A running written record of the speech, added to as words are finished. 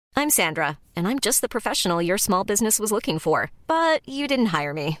I'm Sandra, and I'm just the professional your small business was looking for. But you didn't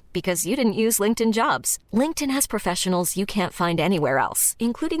hire me because you didn't use LinkedIn Jobs. LinkedIn has professionals you can't find anywhere else,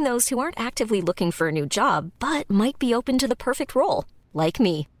 including those who aren't actively looking for a new job, but might be open to the perfect role, like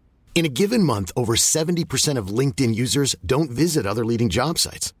me. In a given month, over 70% of LinkedIn users don't visit other leading job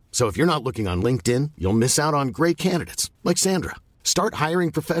sites. So if you're not looking on LinkedIn, you'll miss out on great candidates like Sandra. Start hiring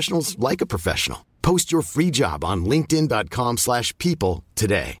professionals like a professional. Post your free job on linkedin.com/people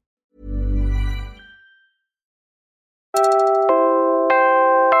today.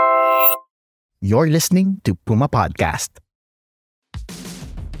 You're listening to Puma Podcast.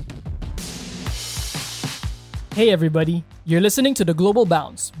 Hey everybody, you're listening to The Global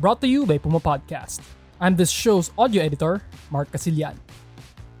Bounce, brought to you by Puma Podcast. I'm this show's audio editor, Mark Casillan.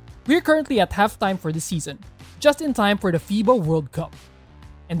 We're currently at halftime for the season, just in time for the FIBA World Cup.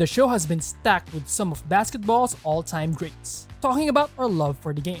 And the show has been stacked with some of basketball's all-time greats, talking about our love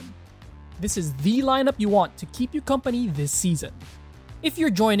for the game. This is the lineup you want to keep you company this season. If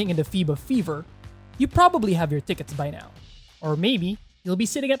you're joining in the FIBA fever, you probably have your tickets by now. Or maybe you'll be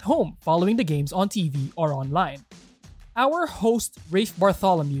sitting at home following the games on TV or online. Our host, Rafe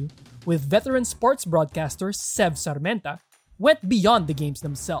Bartholomew, with veteran sports broadcaster Sev Sarmenta, went beyond the games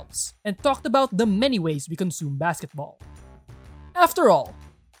themselves and talked about the many ways we consume basketball. After all,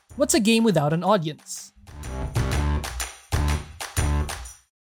 what's a game without an audience?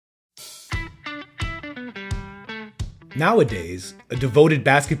 Nowadays, a devoted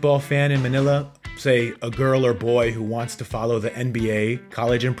basketball fan in Manila, say a girl or boy who wants to follow the NBA,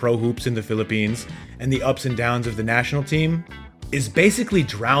 college and pro hoops in the Philippines, and the ups and downs of the national team, is basically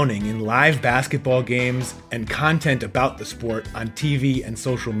drowning in live basketball games and content about the sport on TV and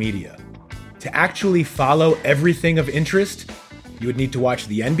social media. To actually follow everything of interest, you would need to watch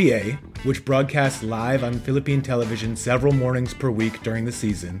the NBA, which broadcasts live on Philippine television several mornings per week during the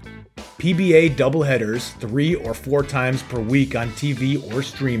season, PBA doubleheaders 3 or 4 times per week on TV or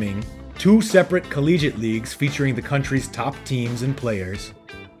streaming, 2 separate collegiate leagues featuring the country's top teams and players,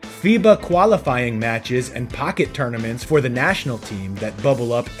 FIBA qualifying matches and pocket tournaments for the national team that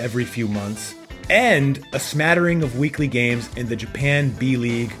bubble up every few months, and a smattering of weekly games in the Japan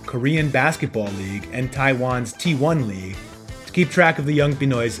B-League, Korean Basketball League, and Taiwan's T1 League to keep track of the young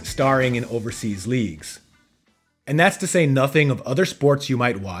Pinoys starring in overseas leagues. And that's to say nothing of other sports you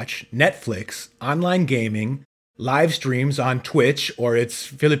might watch, Netflix, online gaming, live streams on Twitch or its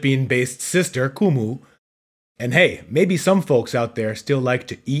Philippine-based sister, Kumu. And hey, maybe some folks out there still like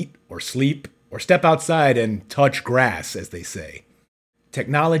to eat or sleep or step outside and touch grass, as they say.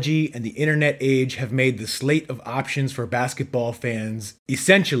 Technology and the internet age have made the slate of options for basketball fans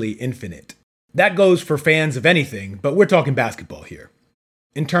essentially infinite. That goes for fans of anything, but we're talking basketball here.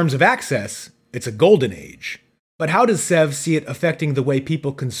 In terms of access, it's a golden age. But how does Sev see it affecting the way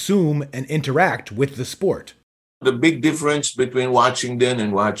people consume and interact with the sport? The big difference between watching then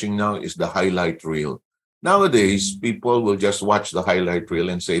and watching now is the highlight reel. Nowadays, people will just watch the highlight reel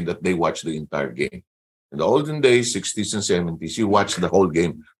and say that they watched the entire game. In the olden days, 60s and 70s, you watch the whole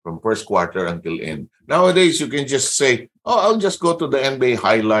game from first quarter until end. Nowadays, you can just say, I'll just go to the NBA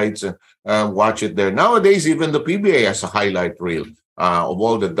highlights and watch it there. Nowadays, even the PBA has a highlight reel of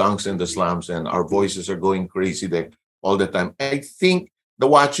all the dunks and the slams, and our voices are going crazy there all the time. I think the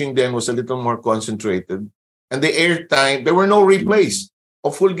watching then was a little more concentrated. And the airtime, there were no replays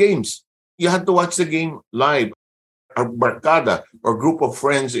of full games. You had to watch the game live. Our barkada or group of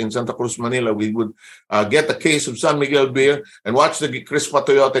friends in Santa Cruz, Manila, we would get a case of San Miguel beer and watch the Crispa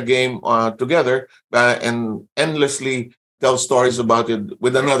Toyota game together and endlessly tell stories about it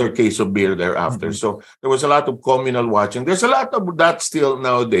with another case of beer thereafter. Mm-hmm. So there was a lot of communal watching. There's a lot of that still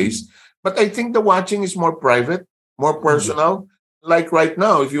nowadays. But I think the watching is more private, more personal. Mm-hmm. Like right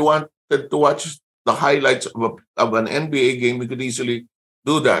now, if you wanted to watch the highlights of an NBA game, you could easily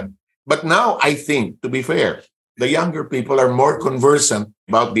do that. But now I think, to be fair, the younger people are more conversant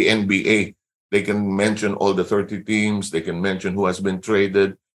about the NBA. They can mention all the 30 teams. They can mention who has been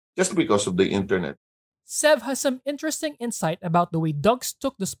traded just because of the internet. Sev has some interesting insight about the way dunks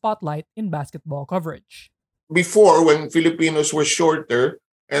took the spotlight in basketball coverage. Before, when Filipinos were shorter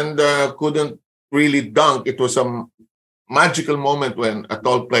and couldn't really dunk, it was a magical moment when a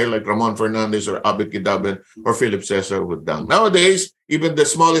tall player like Ramon Fernandez or Abed Kidaben or Philip Cesar would dunk. Nowadays, even the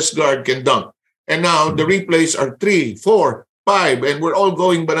smallest guard can dunk. And now the replays are 3, 4, 5, and we're all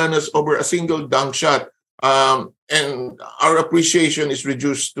going bananas over a single dunk shot. And our appreciation is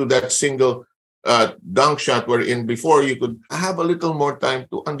reduced to that single dunk shot, wherein before you could have a little more time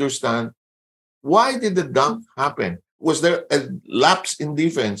to understand why did the dunk happen? Was there a lapse in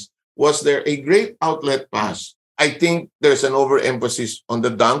defense? Was there a great outlet pass? I think there's an overemphasis on the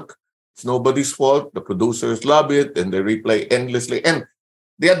dunk. It's nobody's fault. The producers love it and they replay endlessly. And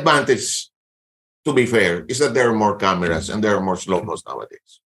the advantage, to be fair, is that there are more cameras and there are more slow-mos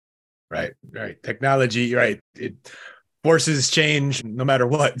nowadays. Right. Technology, right. It forces change no matter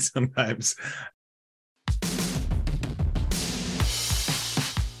what sometimes.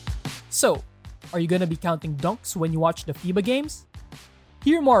 So, are you gonna be counting dunks when you watch the FIBA games?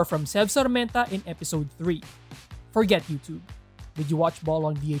 Hear more from Sev Sarmenta in episode 3. Forget YouTube. Did you watch ball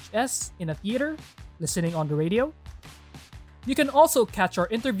on VHS, in a theater, listening on the radio? You can also catch our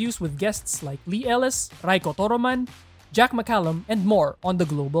interviews with guests like Lee Ellis, Raiko Toroman, Jack McCallum, and more on the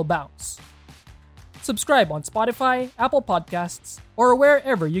Global Bounce. Subscribe on Spotify, Apple Podcasts, or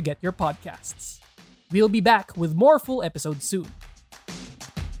wherever you get your podcasts. We'll be back with more full episodes soon.